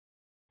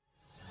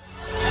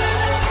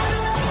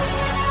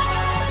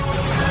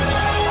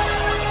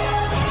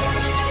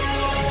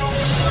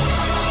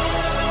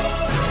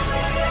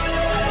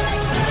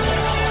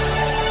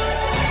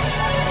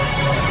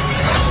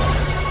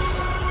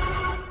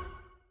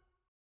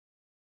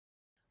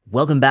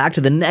Welcome back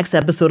to the next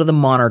episode of the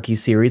Monarchy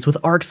series with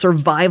Ark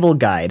Survival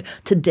Guide.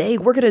 Today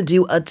we're going to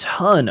do a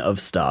ton of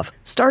stuff,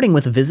 starting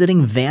with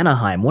visiting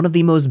Vanaheim, one of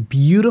the most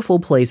beautiful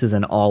places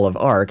in all of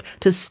Ark,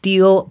 to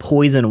steal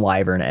Poison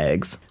Wyvern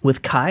eggs,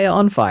 with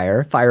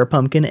KiahonFire,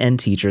 FirePumpkin, and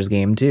Teacher's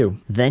Game too.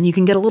 Then you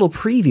can get a little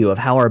preview of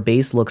how our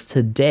base looks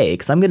today,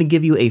 because I'm going to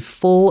give you a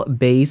full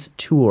base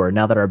tour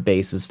now that our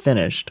base is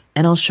finished.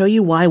 And I'll show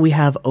you why we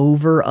have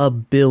over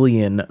 1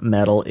 billion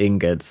metal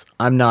ingots.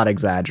 I'm not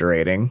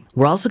exaggerating.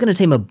 We're also going to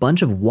tame a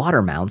bunch of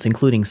water mounts,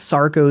 including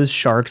Sarcos,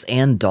 sharks,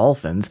 and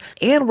dolphins,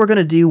 and we're going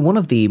to do one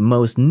of the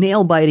most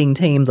nail-biting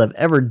tames I've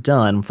ever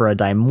done for a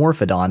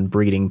Dimorphodon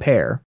breeding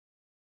pair.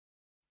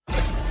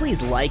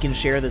 Please like and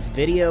share this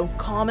video,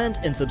 comment,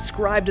 and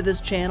subscribe to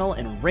this channel,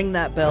 and ring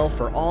that bell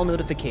for all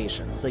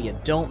notifications so you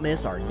don't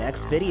miss our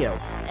next video.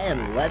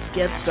 And let's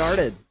get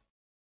started!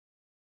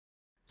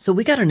 So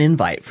we got an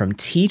invite from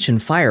Teach and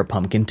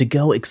FirePumpkin to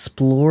go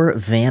explore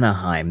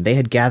Vanaheim. They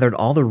had gathered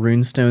all the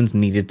runestones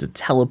needed to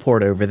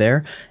teleport over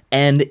there,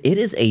 and it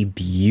is a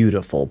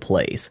beautiful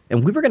place.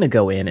 And we were going to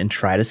go in and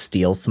try to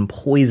steal some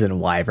Poison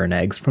Wyvern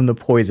eggs from the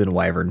Poison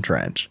Wyvern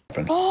Trench.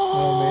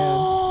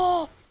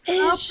 Oh man.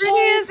 How pretty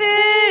is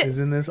it?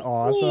 Isn't this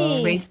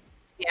awesome? Wait,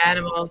 the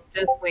animals.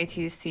 Just wait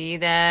till you see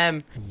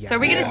them. Yes. So are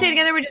we gonna stay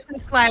together? We're just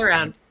gonna fly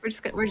around. We're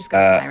just gonna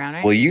fly around,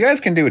 right? Well, you guys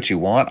can do what you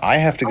want. I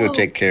have to go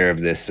take care of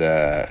this.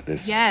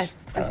 This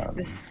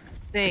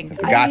thing. the I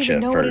don't gotcha even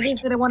know what it is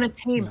first. that I want to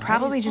tame. Nice.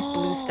 Probably just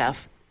blue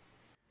stuff.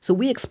 So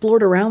we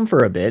explored around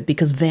for a bit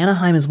because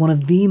Vanaheim is one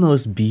of the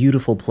most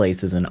beautiful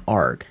places in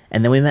Ark.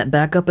 And then we met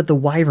back up at the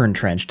Wyvern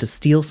Trench to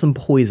steal some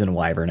Poison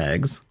Wyvern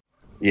eggs.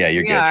 Yeah,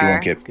 you're good. You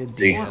won't get Good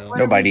see, deal.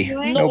 no bitey.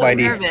 No I'm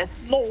bitey.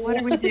 nervous. What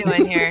are we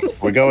doing here?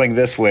 We're going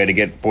this way to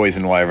get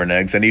Poison Wyvern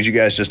eggs. I need you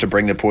guys just to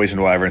bring the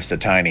Poison Wyverns to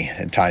Tiny,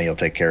 and Tiny will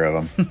take care of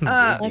them.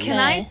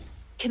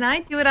 Can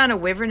I do it on a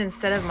wyvern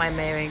instead of my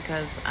Maywing?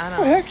 Because I Oh,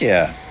 don't. heck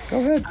yeah. Go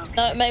ahead.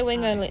 No,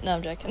 Maywing only. No,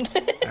 I'm joking.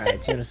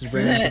 Alright, so just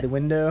bring them to the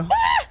window.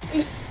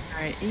 All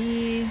right,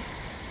 E.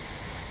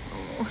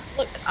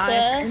 Look, I sir,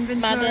 have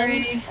inventory.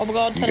 madam. Oh my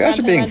god, You guys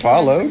are being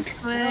followed.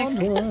 Click.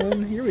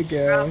 One. Here we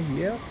go.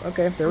 Yep.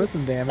 Okay, there was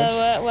some So,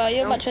 damage. well,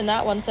 you're matching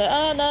that one, so...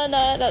 Oh, no,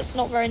 that's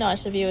not very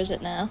nice of you, is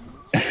it now?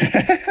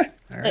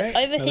 Alright,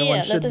 over another here,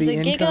 one should there's be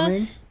a Giga,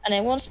 incoming. and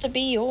it wants to be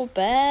your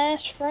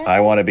best friend. I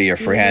want to be your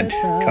friend.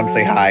 Come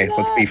say hi.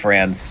 Let's be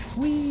friends.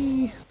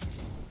 Whee!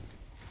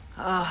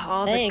 Oh,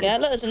 all There the you go,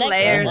 look, there's an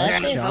players extra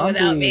are one. having fun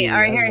without me. All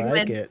right, here, I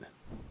like Glenn. it.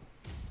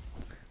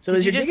 So Did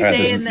is you your just Giga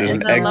stay There's in an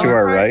the egg to lower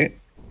our part? right.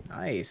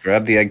 Nice.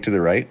 Grab the egg to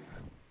the right.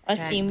 I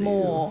Okay. see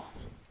more.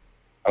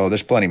 Oh,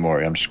 there's plenty more.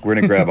 We're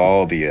going to grab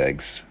all the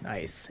eggs.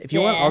 Nice. If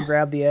you want, I'll Yeah.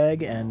 grab the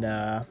egg, and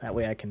that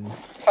way I can.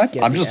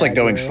 Get I'm the just like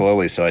going aggro.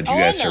 slowly so you Oh, I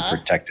guys are know.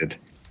 protected.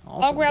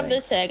 Awesome, I'll grab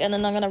thanks. this egg, and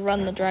then I'm gonna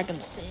run the dragon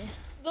to see.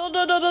 Oh,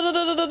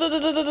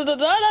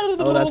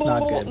 that's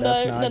not good.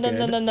 That's not good.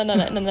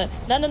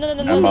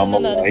 I'm on my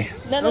way.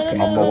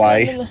 I'm on my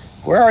way.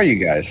 Where are you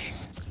guys?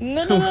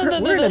 We're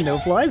in a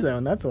no-fly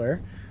zone. That's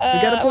where. We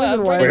got a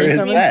poison Where wyvern is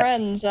coming. that?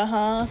 Friends,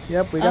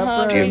 Yep, we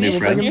got Do you have friends. new We'll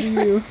bring 'em friends? to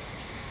you.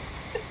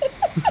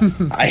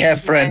 I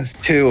have friends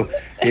too.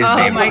 His Oh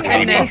name my is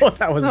Tiny. goodness. Oh,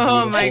 that was beautiful.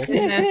 Oh my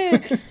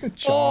goodness. Oh,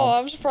 Chomp.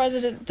 I'm surprised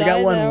it didn't die We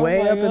got one there. way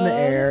Oh my up in the God.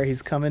 air.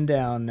 He's coming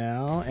down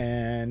now,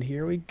 and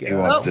here we go. He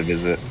wants to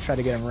visit. Try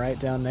to get him right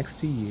down next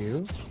to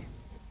you.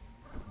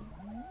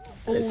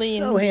 It is Bully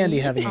so me. handy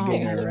having a Oh,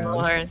 Giga around.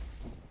 Lord.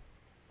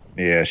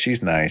 Yeah,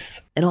 she's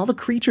nice. And all the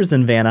creatures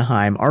in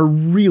Vanaheim are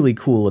really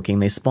cool looking.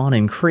 They spawn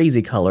in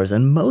crazy colors,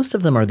 and most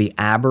of them are the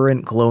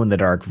aberrant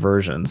glow-in-the-dark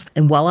versions.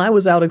 And while I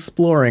was out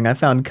exploring, I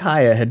found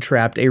Kiah had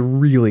trapped a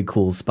really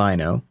cool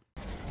Spino.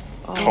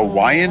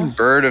 Hawaiian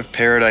bird of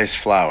paradise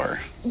flower.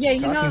 Yeah,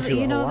 Talking to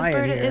a the Hawaiian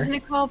bird. here. Isn't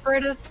it called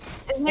bird of?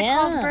 Isn't it Yeah.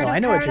 called bird Oh, of I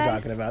know what you're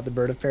paradise? talking about. The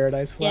bird of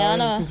paradise flowers. Yeah, I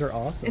know. These are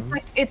awesome.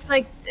 It's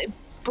like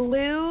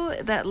blue,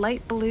 that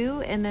light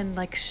blue, and then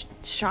like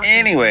shocking.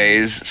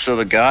 Anyways, so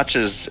the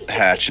gotchas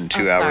hatch in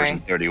 2 Oh, hours sorry.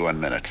 and 31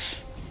 minutes.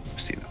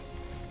 Just, you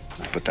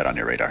know, put that on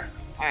your radar.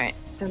 All right,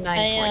 so 9:40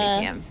 Hey,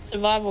 p.m.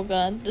 survival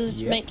guide. Does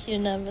this Yep. make you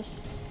nervous?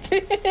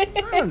 I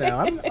don't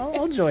know.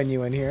 I'll join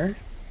you in here.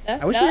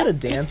 I wish we had a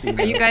dance Are you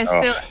emote. guys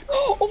still?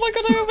 Oh my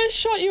god, I almost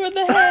shot you in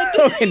the head.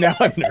 Okay, now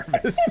I'm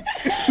nervous.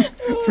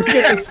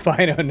 Forget the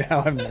Spino,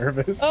 now I'm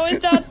nervous. Oh, it's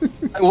done.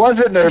 I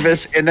wasn't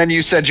nervous, and then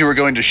you said you were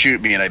going to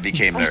shoot me, and I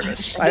became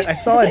nervous. I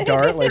saw a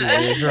dart like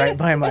whiz right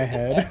by my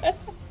head.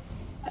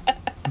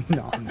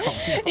 No.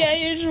 Yeah,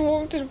 you just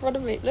walked in front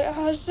of me. Look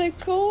how so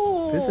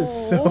cool. This is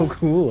so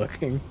cool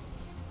looking.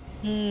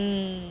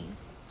 Hmm.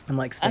 I'm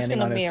like That's standing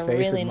gonna on be his a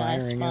face really nice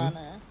admiring him.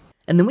 spawner.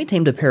 And then we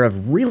tamed a pair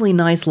of really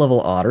nice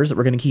level otters that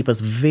were going to keep us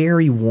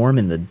very warm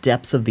in the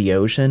depths of the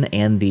ocean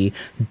and the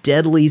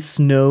deadly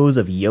snows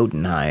of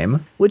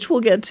Jotunheim, which we'll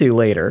get to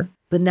later.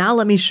 But now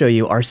let me show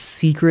you our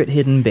secret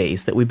hidden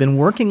base that we've been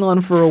working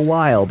on for a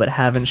while but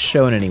haven't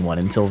shown anyone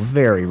until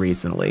very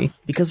recently.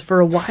 Because for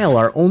a while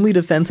our only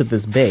defense at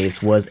this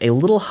base was a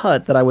little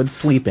hut that I would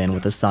sleep in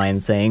with a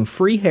sign saying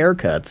free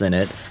haircuts in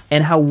it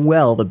and how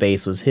well the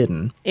base was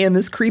hidden. And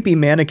this creepy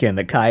mannequin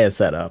that Kiah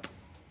set up.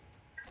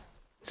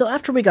 So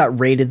after we got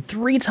raided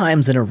 3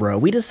 times in a row,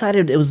 we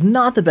decided it was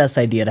not the best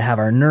idea to have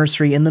our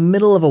nursery in the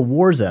middle of a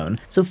war zone,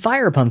 so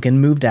FirePumpkin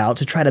moved out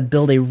to try to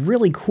build a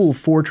really cool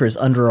fortress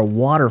under a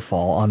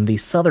waterfall on the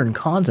southern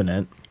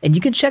continent. And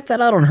you can check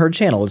that out on her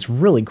channel, it's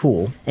really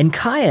cool. And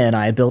Kiah and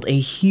I built a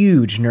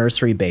huge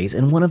nursery base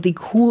in one of the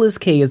coolest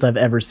caves I've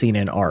ever seen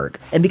in Ark.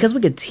 And because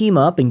we could team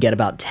up and get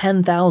about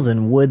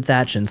 10,000 wood,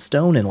 thatch, and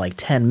stone in like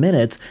 10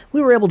 minutes,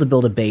 we were able to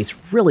build a base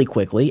really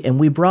quickly,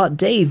 and we brought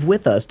Dave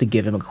with us to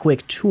give him a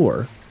quick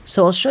tour.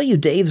 So I'll show you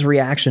Dave's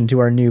reaction to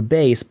our new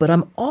base, but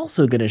I'm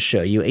also going to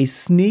show you a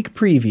sneak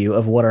preview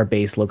of what our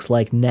base looks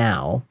like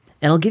now.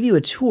 And I'll give you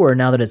a tour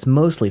now that it's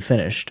mostly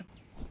finished.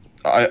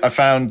 I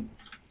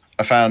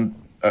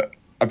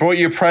brought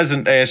you a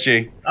present,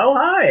 ASG. Oh,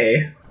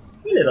 hi.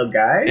 You little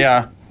guy.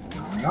 Yeah.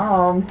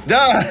 Noms.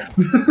 Duh.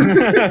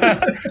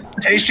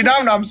 Tasty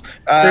nom-noms.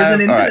 There's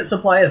an infinite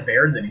supply of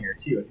bears in here,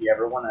 too, if you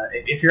ever want to...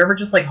 If you're ever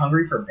just, like,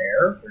 hungry for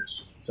bear, there's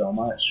just so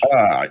much.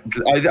 I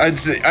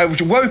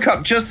woke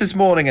up just this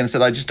morning and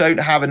said I just don't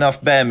have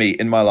enough bear meat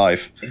in my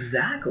life.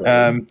 Exactly.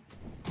 Yeah.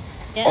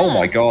 Oh,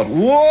 my God.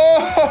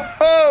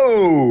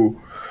 Whoa!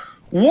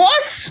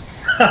 What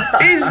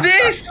is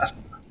this?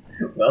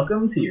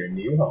 Welcome to your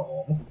new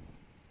home.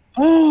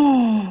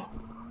 Oh,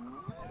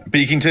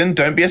 Beakington,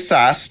 don't be a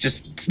sass.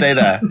 Just stay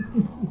there.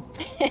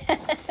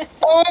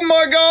 Oh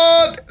my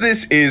God,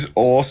 this is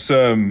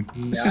awesome.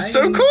 This is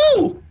so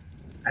cool.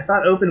 I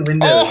thought open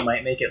windows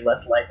might make it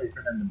less likely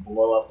for them to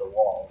blow up the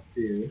walls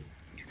too.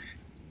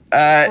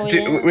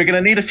 We're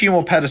gonna need a few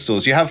more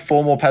pedestals. You have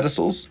 4 more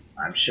pedestals?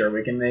 I'm sure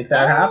we can make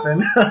that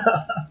happen.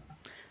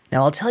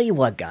 Now I'll tell you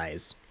what,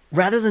 guys.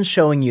 Rather than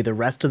showing you the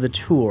rest of the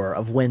tour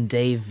of when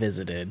Dave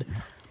visited,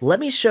 let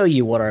me show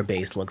you what our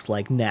base looks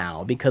like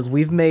now, because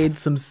we've made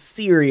some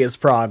serious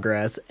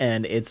progress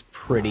and it's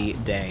pretty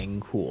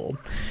dang cool.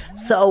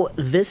 So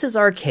this is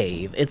our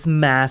cave. It's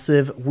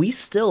massive. We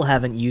still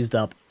haven't used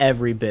up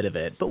every bit of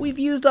it, but we've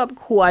used up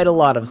quite a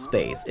lot of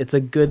space. It's a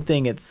good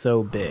thing it's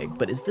so big,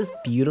 but is this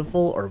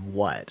beautiful or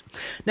what?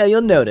 Now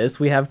you'll notice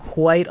we have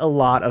quite a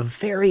lot of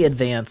very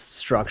advanced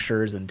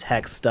structures and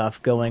tech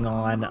stuff going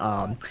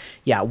on.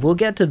 Yeah, we'll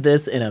get to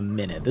this in a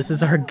minute. This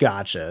is our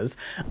gotchas.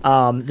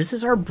 This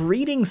is our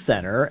breeding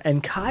center,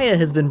 and Kiah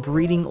has been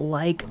breeding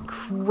like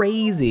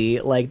crazy.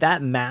 Like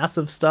that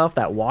massive stuff,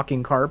 that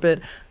walking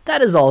carpet,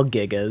 that is all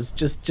gigas,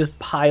 just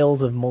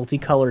piles of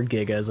multicolored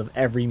gigas of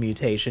every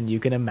mutation you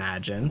can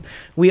imagine.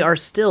 We are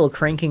still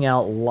cranking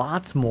out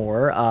lots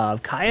more.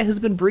 Kiah has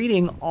been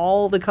breeding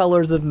all the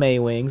colors of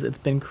Maywings. It's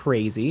been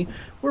crazy.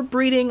 We're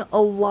breeding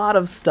a lot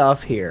of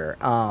stuff here.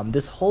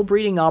 This whole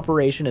breeding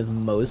operation is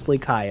mostly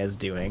Kiah's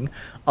doing,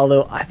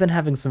 although I've been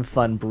having some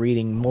fun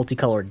breeding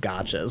multicolored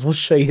gotchas. We'll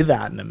show you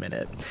that in a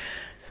minute.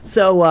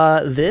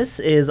 So this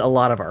is a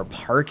lot of our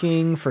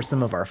parking for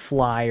some of our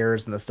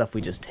flyers and the stuff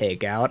we just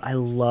take out. I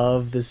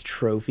love this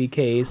trophy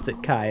case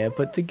that Kiah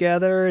put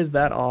together. Is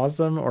that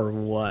awesome or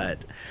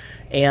what?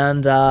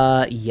 And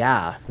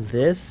yeah,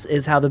 this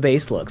is how the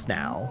base looks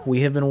now.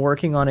 We have been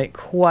working on it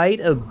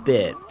quite a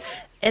bit.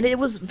 And it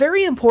was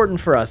very important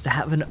for us to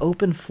have an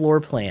open floor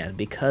plan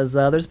because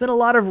there's been a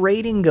lot of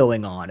raiding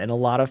going on and a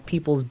lot of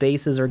people's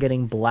bases are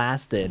getting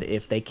blasted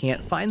if they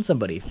can't find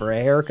somebody for a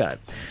haircut.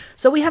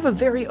 So we have a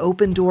very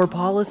open door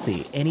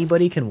policy.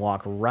 Anybody can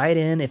walk right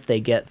in if they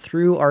get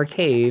through our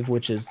cave,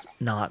 which is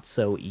not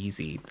so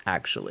easy,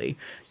 actually.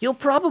 You'll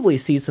probably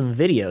see some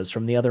videos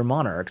from the other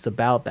monarchs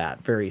about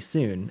that very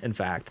soon, in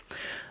fact.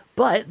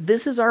 But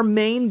this is our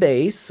main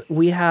base.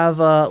 We have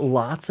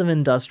lots of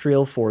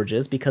industrial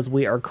forges because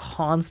we are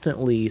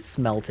constantly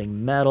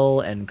smelting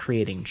metal and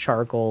creating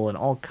charcoal and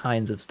all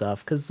kinds of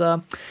stuff because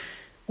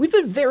we've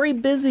been very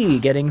busy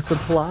getting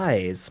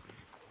supplies.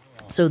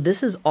 So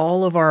this is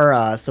all of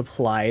our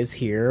supplies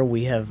here.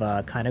 We have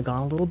kind of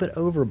gone a little bit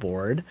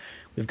overboard.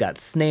 We've got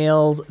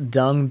snails,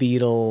 dung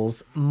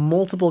beetles,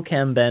 multiple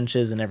chem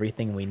benches, and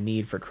everything we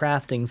need for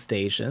crafting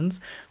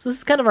stations. So this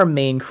is kind of our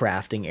main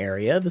crafting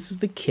area. This is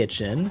the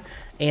kitchen.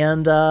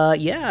 And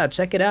yeah,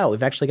 check it out.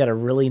 We've actually got a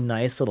really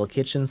nice little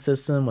kitchen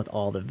system with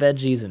all the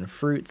veggies and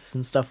fruits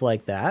and stuff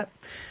like that.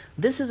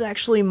 This is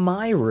actually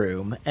my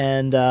room,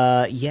 and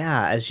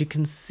yeah, as you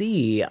can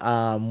see,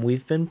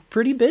 we've been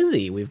pretty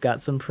busy. We've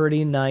got some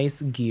pretty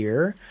nice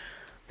gear.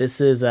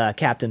 This is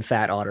Captain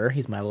Fat Otter.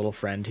 He's my little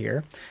friend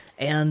here.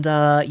 And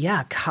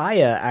yeah,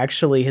 Kiah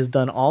actually has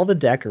done all the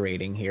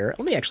decorating here.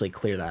 Let me actually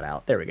clear that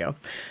out. There we go.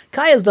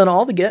 Kiah's done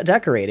all the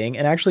decorating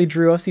and actually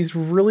drew us these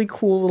really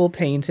cool little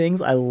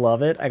paintings. I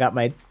love it. I got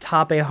my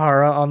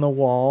Tapehara on the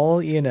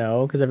wall, you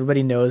know, because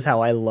everybody knows how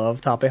I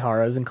love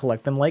Tapeharas and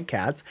collect them like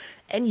cats.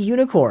 And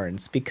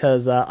unicorns,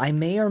 because I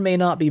may or may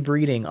not be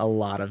breeding a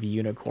lot of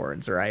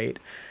unicorns, right?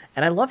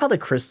 And I love how the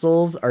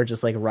crystals are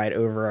just like right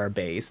over our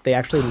base. They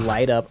actually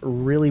light up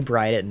really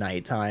bright at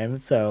nighttime.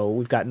 So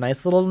we've got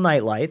nice little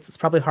night lights. It's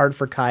probably hard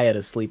for Kiah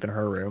to sleep in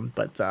her room,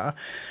 but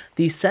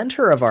the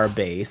center of our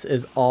base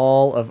is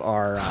all of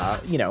our,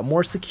 you know,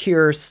 more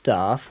secure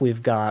stuff.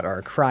 We've got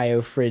our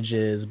cryo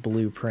fridges,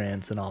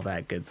 blueprints, and all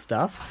that good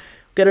stuff.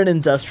 Got an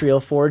industrial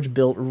forge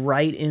built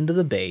right into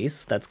the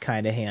base. That's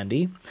kind of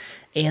handy.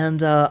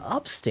 And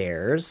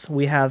upstairs,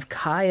 we have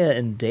Kiah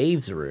and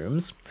Dave's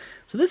rooms.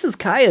 So this is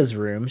Kiah's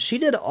room. She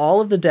did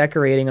all of the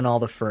decorating and all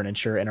the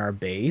furniture in our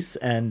base.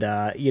 And,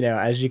 you know,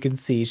 as you can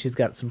see, she's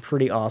got some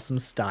pretty awesome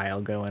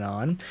style going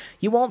on.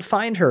 You won't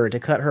find her to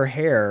cut her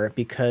hair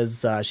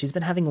because she's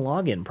been having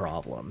login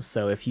problems.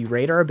 So if you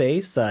raid our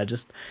base,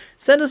 just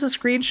send us a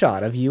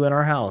screenshot of you in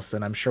our house,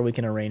 and I'm sure we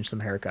can arrange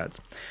some haircuts.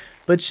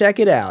 But check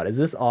it out. Is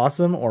this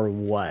awesome or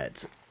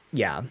what?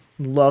 Yeah,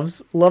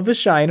 love the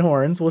shine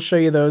horns. We'll show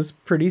you those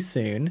pretty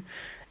soon.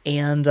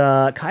 And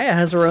Kiah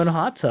has her own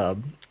hot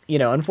tub. You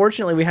know,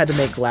 unfortunately, we had to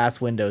make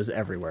glass windows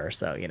everywhere,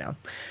 so, you know.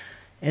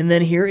 And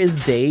then here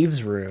is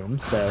Dave's room,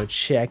 so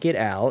check it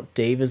out.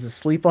 Dave is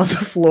asleep on the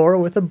floor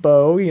with a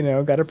bow, you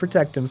know, got to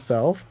protect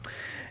himself.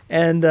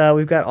 And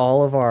we've got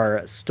all of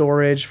our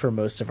storage for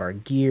most of our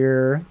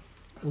gear.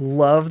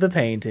 Love the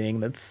painting.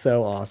 That's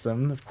so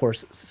awesome. Of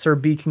course, Sir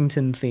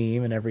Beakington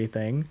theme and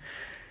everything.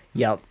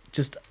 Yep.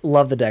 Just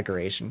love the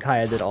decoration.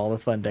 Kiah did all the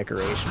fun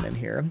decoration in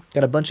here.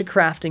 Got a bunch of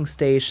crafting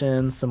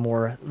stations, some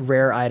more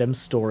rare item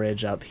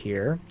storage up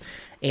here.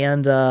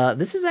 And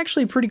this is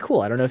actually pretty cool.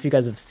 I don't know if you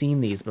guys have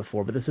seen these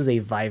before, but this is a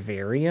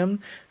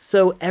vivarium.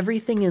 So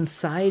everything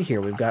inside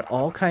here, we've got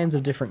all kinds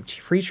of different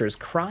creatures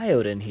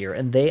cryoed in here,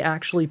 and they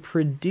actually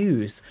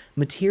produce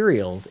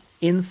materials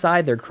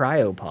inside their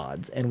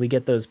cryopods, and we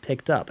get those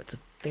picked up. It's a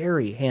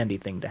very handy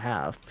thing to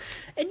have.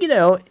 And, you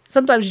know,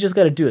 sometimes you just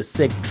got to do a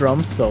sick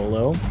drum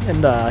solo, and,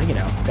 you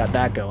know, got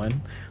that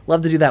going.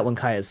 Love to do that when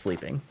Kiah's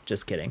sleeping.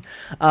 Just kidding.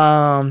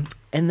 And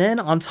then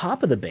on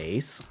top of the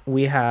base,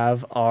 we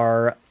have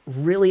our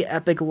really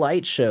epic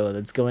light show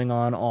that's going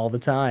on all the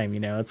time. You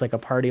know, it's like a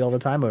party all the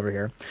time over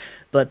here.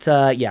 But,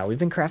 yeah, we've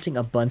been crafting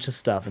a bunch of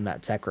stuff in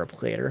that tech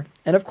replicator.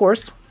 And, of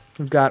course,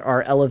 we've got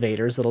our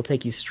elevators that'll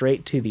take you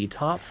straight to the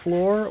top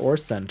floor or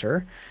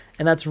center.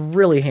 And that's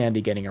really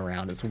handy getting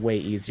around. It's way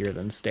easier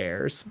than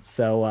stairs.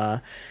 So,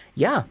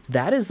 yeah,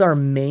 that is our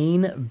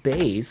main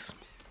base.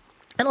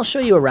 And I'll show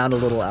you around a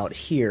little out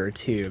here,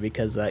 too,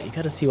 because you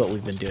got to see what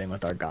we've been doing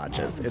with our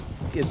gotchas.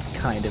 It's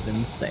kind of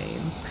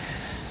insane.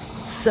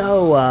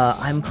 So,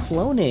 I'm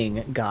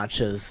cloning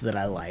gotchas that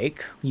I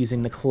like,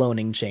 using the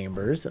cloning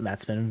chambers, and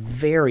that's been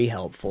very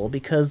helpful,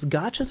 because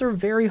gotchas are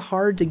very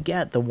hard to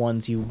get, the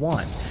ones you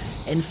want.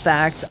 In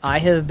fact, I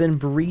have been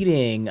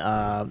breeding...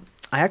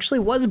 I actually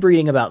was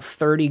breeding about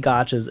 30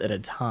 gotchas at a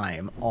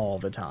time, all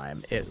the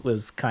time. It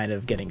was kind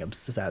of getting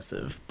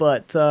obsessive.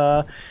 But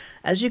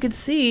as you can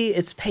see,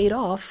 it's paid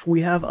off.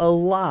 We have a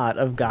lot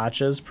of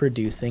gotchas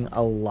producing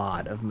a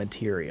lot of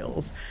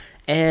materials.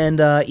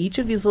 And each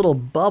of these little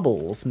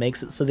bubbles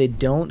makes it so they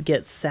don't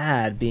get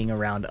sad being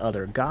around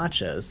other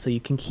gotchas, so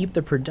you can keep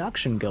the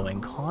production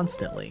going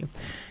constantly.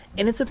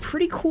 And it's a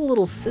pretty cool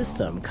little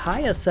system.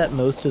 Kiah set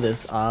most of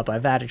this up.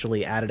 I've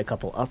actually added a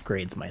couple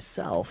upgrades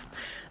myself.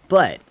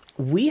 But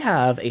we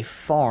have a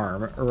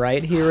farm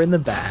right here in the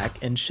back,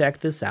 and check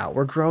this out.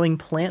 We're growing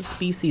plant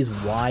species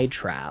Y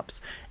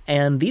traps,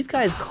 and these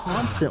guys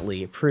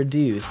constantly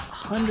produce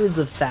hundreds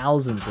of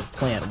thousands of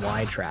plant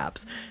Y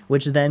traps,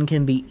 which then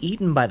can be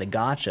eaten by the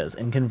gotchas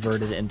and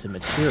converted into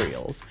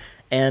materials.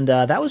 And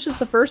that was just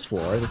the first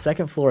floor. The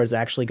second floor has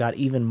actually got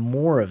even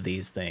more of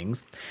these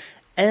things.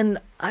 And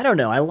I don't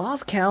know, I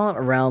lost count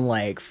around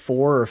like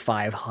 400 or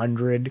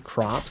 500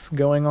 crops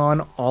going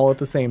on all at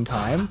the same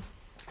time.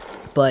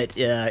 But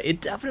it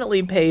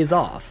definitely pays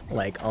off,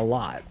 like, a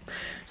lot.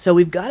 So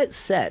we've got it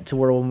set to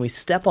where when we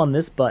step on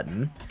this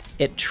button,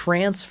 it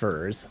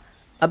transfers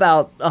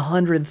about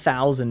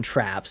 100,000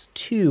 traps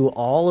to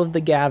all of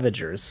the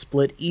Gavagers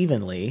split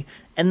evenly,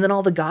 and then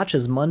all the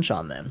gotchas munch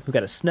on them. We've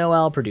got a snow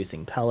owl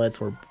producing pellets.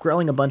 We're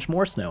growing a bunch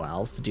more snow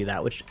owls to do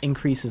that, which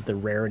increases the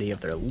rarity of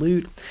their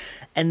loot.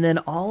 And then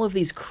all of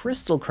these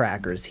crystal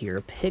crackers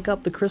here pick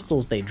up the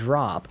crystals they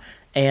drop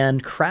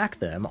and crack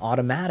them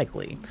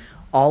automatically.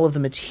 All of the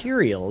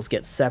materials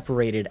get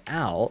separated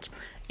out,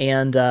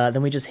 and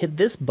then we just hit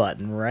this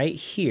button right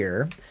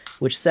here,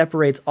 which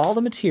separates all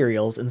the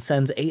materials and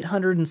sends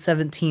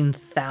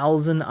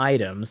 817,000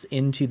 items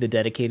into the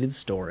dedicated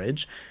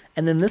storage,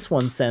 and then this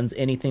one sends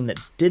anything that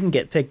didn't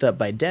get picked up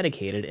by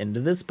dedicated into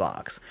this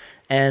box.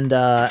 And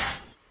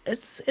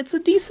it's a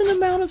decent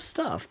amount of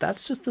stuff.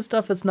 That's just the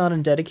stuff that's not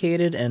in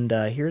dedicated, and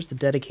here's the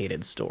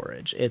dedicated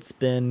storage. It's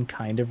been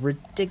kind of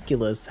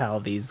ridiculous how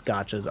these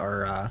gotchas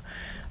are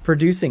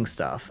producing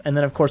stuff. And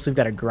then of course we've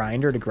got a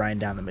grinder to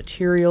grind down the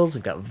materials,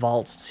 we've got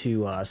vaults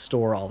to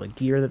store all the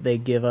gear that they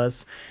give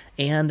us,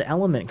 and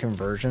element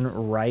conversion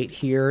right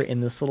here in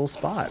this little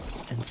spot.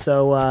 And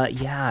so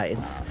yeah,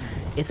 it's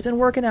been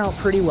working out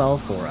pretty well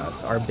for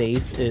us. Our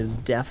base is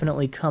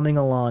definitely coming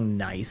along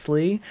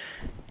nicely,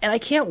 and I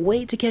can't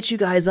wait to catch you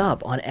guys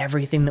up on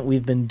everything that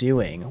we've been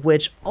doing,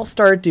 which I'll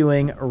start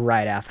doing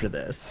right after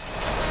this.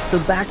 So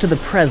back to the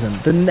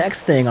present, the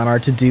next thing on our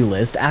to-do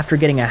list after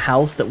getting a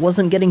house that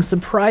wasn't getting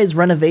surprise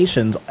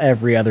renovations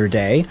every other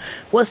day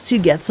was to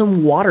get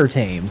some water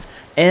tames.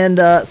 And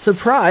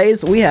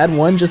surprise, we had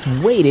one just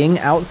waiting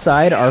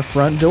outside our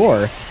front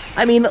door.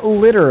 I mean,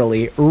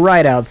 literally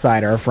right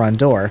outside our front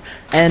door.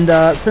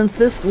 And since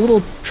this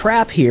little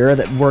trap here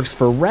that works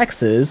for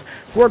Rexes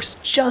works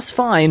just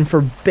fine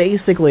for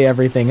basically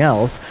everything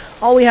else,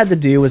 all we had to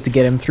do was to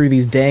get him through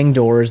these dang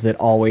doors that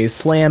always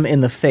slam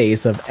in the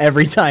face of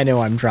every dino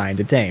I'm trying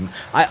to tame.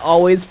 I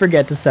always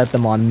forget to set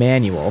them on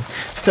manual.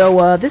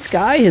 So this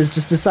guy has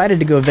just decided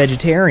to go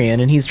vegetarian,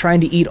 and he's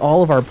trying to eat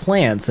all of our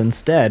plants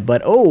instead.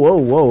 But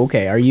whoa,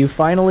 okay, are you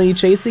finally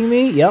chasing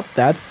me? Yep,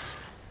 that's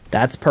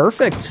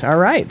perfect. All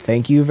right,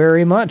 thank you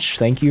very much.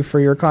 Thank you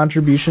for your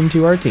contribution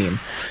to our team.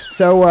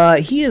 So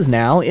he is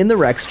now in the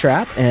Rex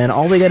trap, and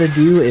all we gotta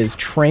do is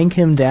trank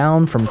him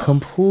down from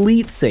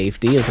complete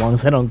safety, as long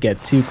as I don't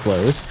get too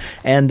close.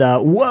 And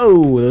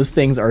whoa, those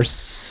things are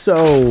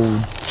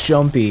so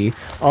jumpy.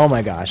 Oh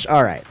my gosh.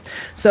 All right.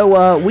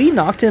 So we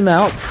knocked him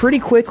out pretty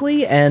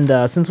quickly,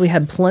 and since we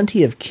had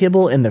plenty of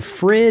kibble in the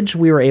fridge,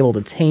 we were able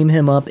to tame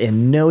him up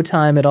in no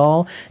time at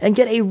all and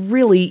get a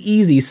really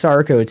easy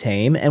Sarco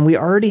tame, and we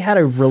already had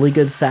a really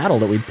good saddle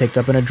that we picked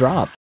up in a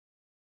drop.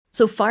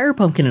 So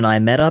FirePumpkin and I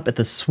met up at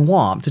the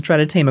swamp to try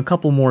to tame a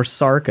couple more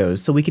Sarcos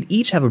so we could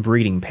each have a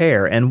breeding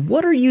pair. And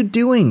what are you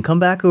doing? Come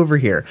back over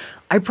here.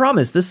 I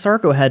promise this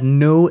Sarco had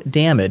no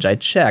damage. I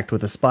checked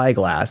with a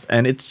spyglass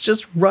and it's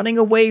just running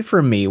away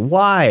from me.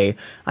 Why?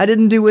 I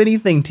didn't do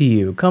anything to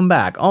you. Come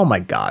back. Oh my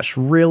gosh,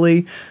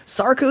 really?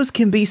 Sarcos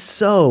can be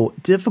so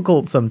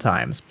difficult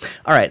sometimes.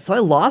 All right, so I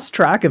lost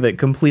track of it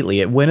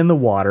completely. It went in the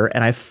water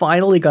and I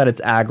finally got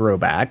its aggro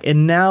back,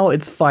 and now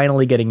it's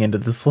finally getting into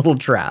this little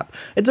trap.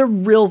 It's a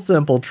real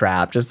simple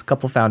trap, just a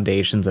couple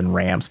foundations and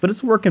ramps, but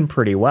it's working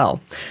pretty well.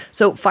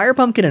 So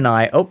FirePumpkin and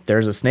I, oh,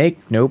 there's a snake.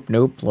 Nope.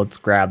 Let's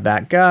grab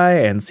that guy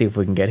and see if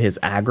we can get his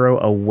aggro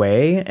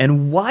away.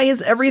 And why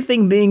is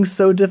everything being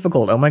so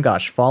difficult? Oh my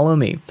gosh, follow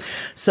me.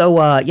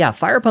 So yeah,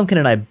 FirePumpkin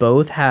and I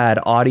both had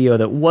audio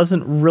that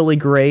wasn't really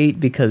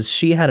great because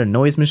she had a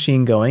noise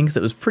machine going because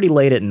it was pretty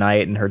late at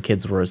night and her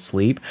kids were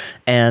asleep.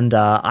 And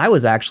I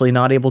was actually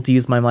not able to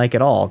use my mic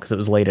at all because it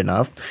was late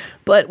enough.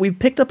 But we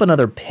picked up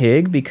another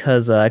pig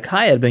because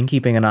Kiah had been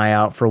keeping an eye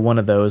out for one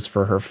of those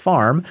for her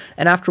farm,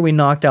 and after we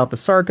knocked out the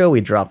Sarco,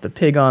 we dropped the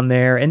pig on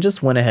there and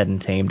just went ahead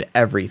and tamed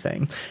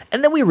everything.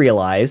 And then we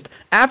realized,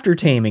 after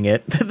taming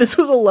it, that this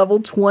was a level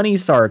 20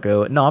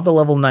 Sarco, not the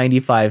level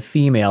 95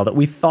 female that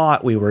we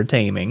thought we were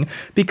taming,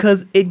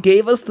 because it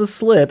gave us the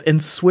slip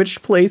and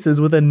switched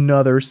places with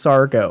another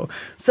Sarco.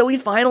 So we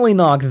finally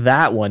knocked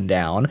that one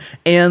down,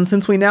 and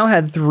since we now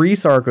had 3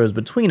 Sarcos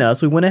between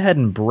us, we went ahead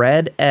and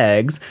bred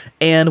eggs,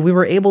 and we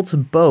were able to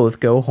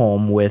both go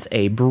home with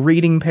a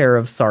breeding pair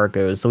of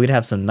Sarcos, so we'd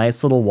have some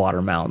nice little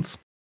water mounts.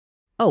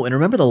 Oh, and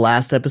remember the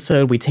last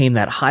episode we tamed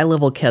that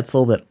high-level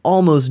Quetzal that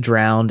almost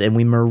drowned and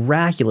we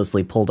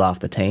miraculously pulled off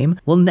the tame?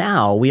 Well,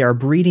 now we are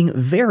breeding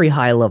very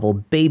high-level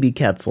baby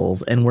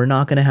Quetzals, and we're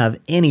not going to have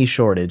any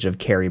shortage of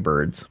carry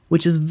birds,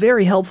 which is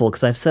very helpful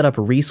because I've set up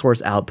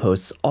resource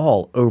outposts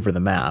all over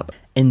the map.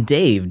 And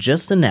Dave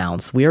just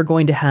announced we are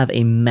going to have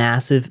a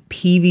massive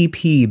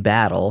PvP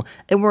battle,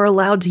 and we're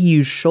allowed to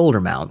use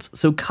shoulder mounts.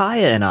 So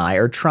Kiah and I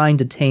are trying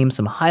to tame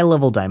some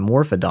high-level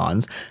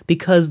Dimorphodons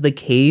because the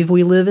cave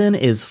we live in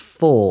is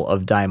full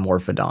of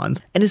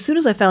Dimorphodons. And as soon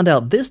as I found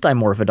out this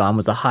Dimorphodon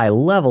was a high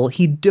level,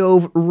 he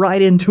dove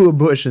right into a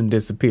bush and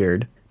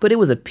disappeared. But it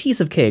was a piece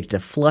of cake to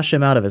flush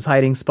him out of his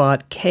hiding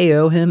spot,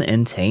 KO him,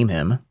 and tame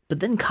him.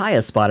 But then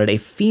Kiah spotted a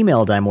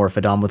female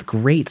Dimorphodon with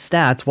great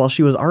stats while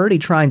she was already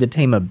trying to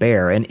tame a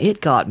bear, and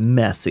it got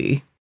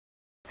messy.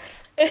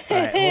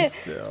 Alright, hold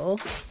still.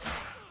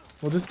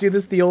 We'll just do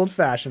this the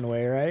old-fashioned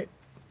way, right?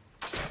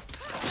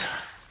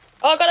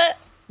 Oh, I got it!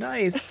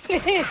 Nice!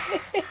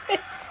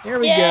 There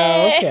we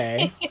go,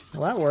 okay.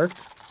 Well, that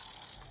worked.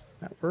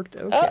 That worked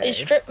okay. Oh, he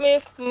stripped me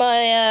of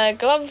my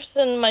gloves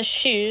and my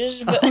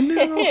shoes, but... Oh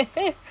no!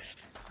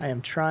 I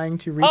am trying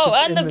to reach its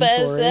and inventory. the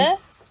bear's there.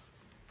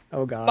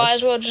 Oh gosh. Might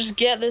as well just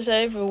get this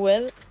over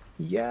with.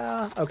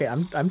 Yeah. Okay,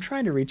 I'm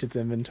trying to reach its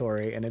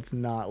inventory and it's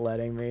not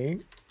letting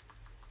me.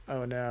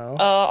 Oh no.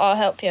 Oh, I'll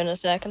help you in a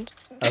second.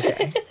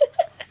 Okay.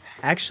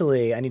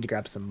 Actually, I need to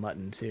grab some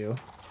mutton too.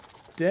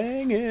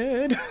 Dang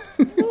it.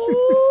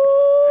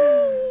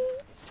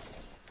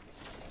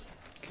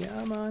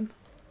 Come on.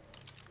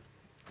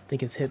 I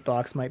think his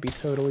hitbox might be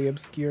totally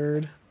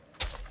obscured.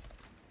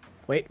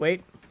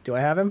 Wait. Do I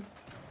have him?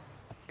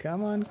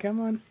 Come on.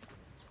 Come on.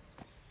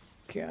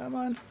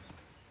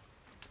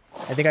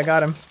 I think I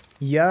got him.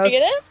 Yes. You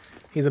get him?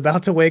 He's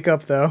about to wake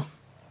up though.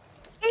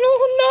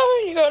 No,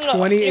 you got narcs.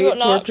 28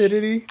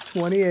 torpidity,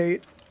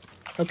 28.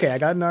 Okay, I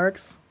got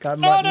narcs. Got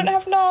mutton. No, I don't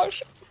have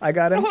narcs. I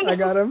got him. Oh, no. I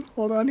got him.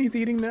 Hold on, he's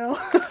eating now.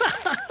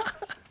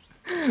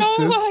 Oh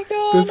my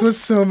god. This was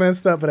so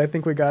messed up, but I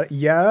think we got it.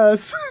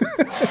 Yes.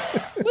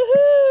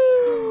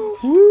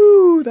 Woohoo!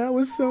 Woo, that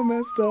was so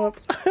messed up.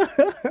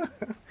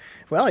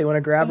 Well, you want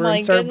to grab her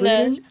and start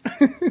breeding?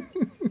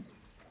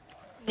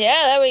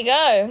 Yeah, there we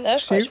go. That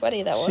was quite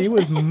sweaty, that one. She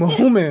was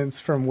moments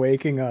from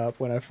waking up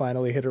when I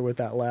finally hit her with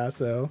that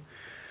lasso.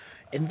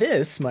 And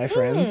this, my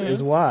friends,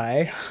 is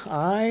why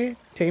I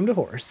tamed a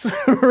horse.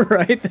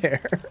 Right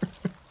there.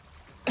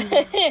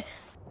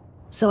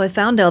 So I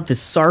found out the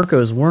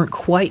Sarcos weren't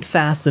quite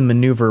fast and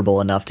maneuverable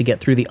enough to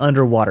get through the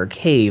underwater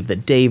cave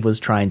that Dave was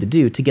trying to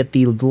do to get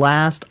the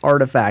last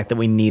artifact that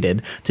we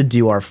needed to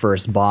do our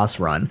first boss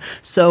run.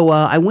 So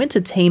I went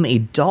to tame a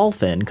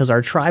dolphin because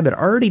our tribe had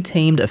already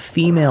tamed a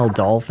female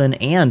dolphin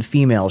and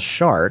female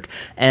shark,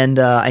 and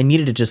I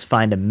needed to just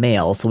find a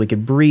male so we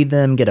could breed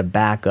them, get a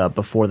backup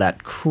before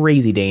that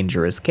crazy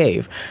dangerous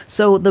cave.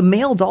 So the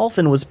male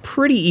dolphin was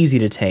pretty easy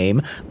to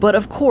tame, but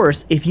of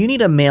course, if you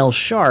need a male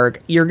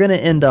shark, you're gonna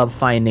end up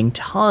finding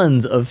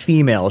tons of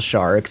female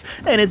sharks,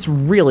 and it's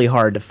really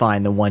hard to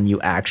find the one you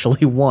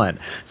actually want.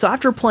 So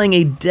after playing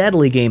a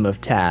deadly game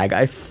of tag,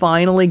 I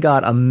finally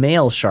got a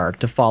male shark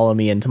to follow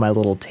me into my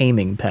little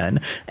taming pen,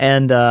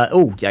 and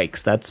oh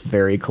yikes, that's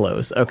very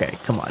close. Okay,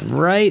 come on,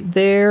 right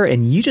there,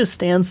 and you just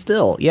stand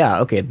still. Yeah,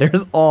 okay,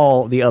 there's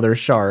all the other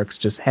sharks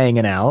just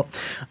hanging out.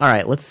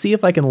 Alright, let's see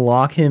if I can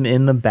lock him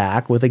in the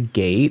back with a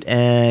gate,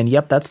 and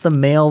yep, that's the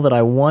male that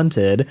I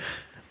wanted.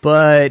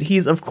 But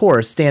he's, of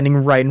course,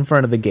 standing right in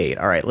front of the gate.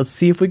 All right, let's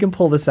see if we can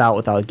pull this out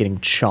without getting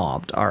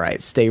chomped. All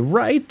right, stay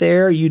right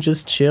there. You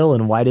just chill.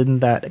 And why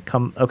didn't that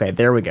come? Okay,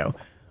 there we go.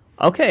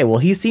 Okay, well,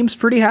 he seems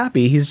pretty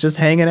happy. He's just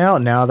hanging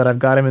out now that I've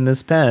got him in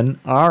this pen.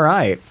 All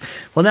right.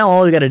 Well, now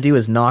all we got to do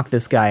is knock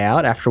this guy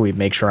out after we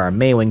make sure our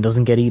Maywing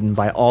doesn't get eaten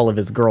by all of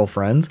his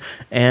girlfriends.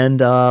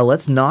 And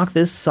let's knock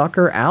this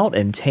sucker out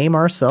and tame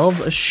ourselves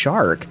a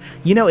shark.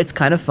 You know, it's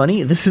kind of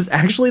funny. This is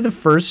actually the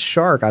first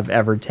shark I've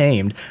ever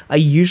tamed. I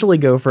usually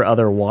go for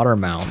other water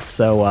mounts.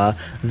 So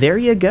there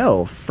you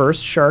go.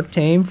 First shark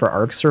tame for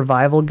Ark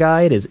Survival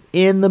Guide is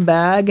in the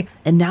bag.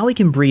 And now we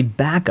can breed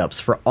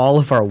backups for all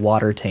of our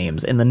water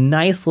tames in the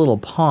nice little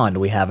pond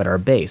we have at our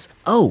base.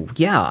 Oh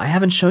yeah, I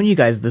haven't shown you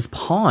guys this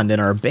pond in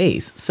our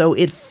base. So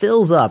it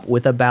fills up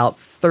with about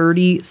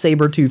 30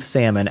 saber-toothed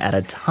salmon at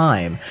a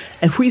time,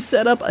 and we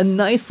set up a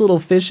nice little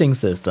fishing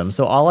system.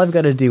 So all I've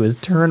got to do is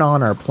turn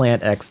on our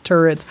Plant X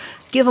turrets,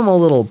 give them a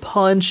little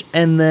punch,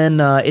 and then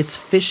it's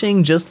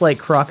fishing just like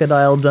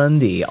Crocodile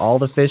Dundee. All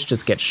the fish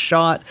just get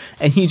shot,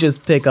 and you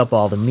just pick up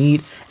all the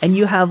meat, and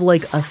you have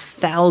like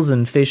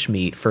 1,000 fish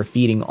meat for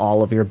feeding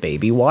all of your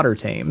baby water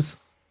tames.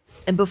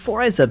 And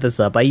before I set this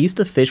up, I used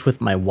to fish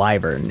with my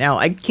wyvern. Now,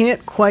 I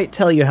can't quite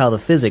tell you how the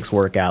physics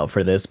work out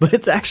for this, but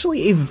it's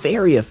actually a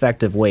very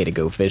effective way to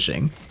go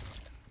fishing.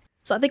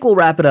 So I think we'll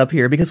wrap it up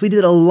here because we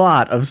did a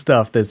lot of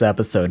stuff this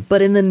episode,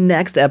 but in the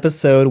next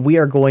episode, we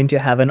are going to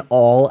have an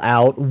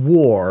all-out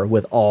war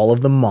with all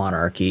of the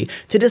Monarchy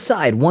to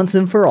decide once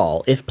and for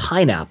all if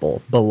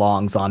pineapple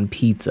belongs on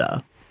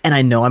pizza. And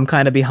I know I'm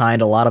kind of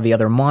behind a lot of the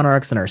other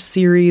Monarchs in our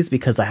series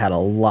because I had a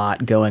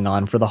lot going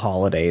on for the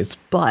holidays,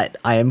 but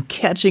I am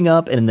catching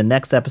up, and in the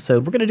next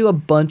episode, we're going to do a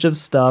bunch of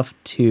stuff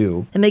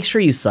too. And make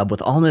sure you sub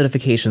with all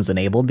notifications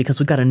enabled because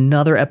we've got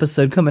another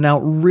episode coming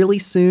out really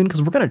soon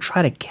because we're going to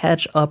try to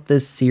catch up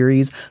this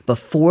series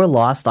before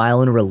Lost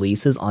Island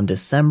releases on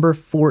December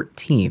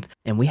 14th,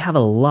 and we have a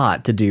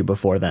lot to do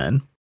before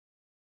then.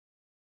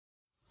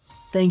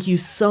 Thank you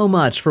so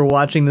much for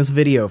watching this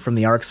video from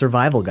the Ark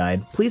Survival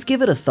Guide. Please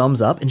give it a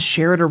thumbs up and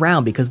share it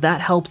around because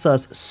that helps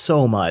us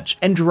so much.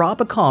 And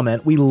drop a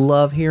comment, we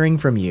love hearing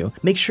from you.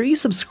 Make sure you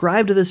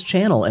subscribe to this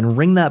channel and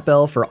ring that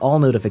bell for all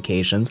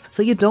notifications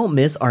so you don't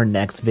miss our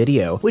next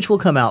video, which will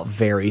come out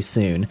very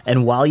soon.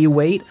 And while you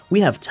wait, we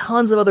have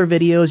tons of other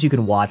videos you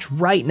can watch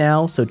right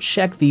now, so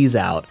check these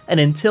out. And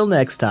until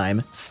next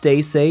time,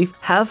 stay safe,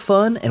 have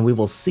fun, and we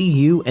will see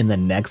you in the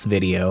next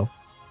video.